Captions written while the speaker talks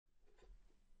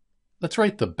Let's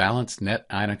write the balanced net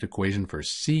ionic equation for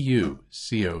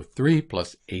CuCO3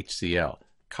 plus HCl,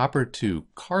 copper-2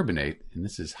 carbonate, and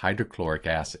this is hydrochloric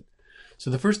acid. So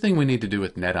the first thing we need to do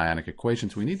with net ionic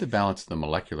equations, we need to balance the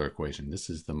molecular equation. This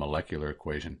is the molecular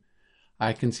equation.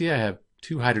 I can see I have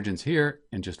two hydrogens here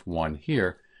and just one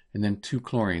here, and then two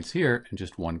chlorines here and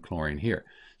just one chlorine here.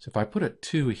 So if I put a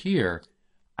 2 here,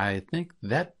 I think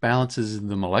that balances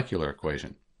the molecular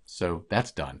equation. So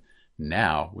that's done.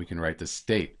 Now we can write the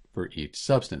state for each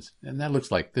substance, and that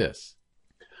looks like this.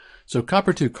 So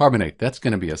copper-2 carbonate, that's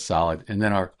going to be a solid, and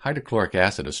then our hydrochloric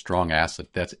acid, a strong acid,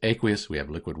 that's aqueous. We have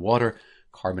liquid water,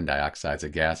 carbon dioxide's a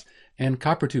gas, and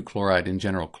copper-2 chloride, in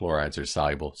general, chlorides are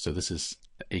soluble, so this is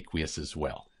aqueous as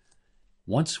well.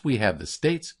 Once we have the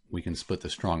states, we can split the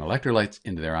strong electrolytes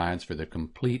into their ions for the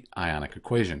complete ionic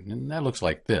equation, and that looks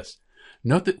like this.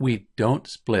 Note that we don't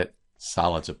split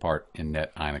solids apart in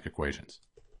net ionic equations.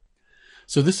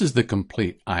 So this is the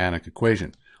complete ionic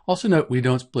equation. Also note we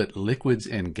don't split liquids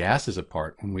and gases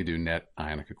apart when we do net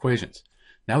ionic equations.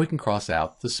 Now we can cross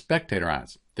out the spectator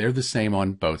ions. They're the same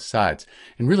on both sides.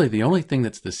 And really the only thing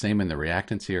that's the same in the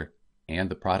reactants here and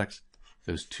the products,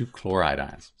 those two chloride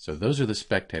ions. So those are the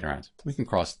spectator ions. We can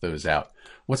cross those out.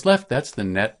 What's left, that's the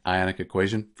net ionic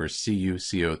equation for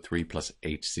CuCO3 plus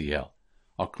HCl.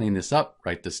 I'll clean this up,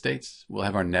 write the states. We'll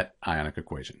have our net ionic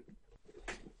equation.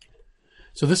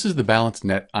 So this is the balanced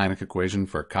net ionic equation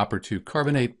for copper-2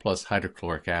 carbonate plus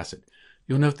hydrochloric acid.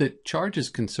 You'll note that charge is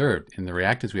conserved. In the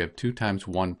reactants we have 2 times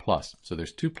 1 plus. So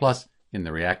there's 2 plus in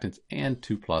the reactants and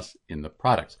 2 plus in the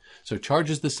products. So charge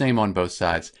is the same on both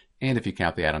sides, and if you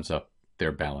count the atoms up,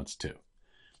 they're balanced too.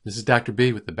 This is Dr.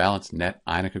 B with the balanced net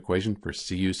ionic equation for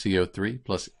CuCO3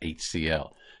 plus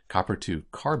HCl, copper-2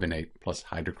 carbonate plus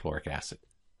hydrochloric acid.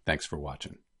 Thanks for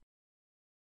watching.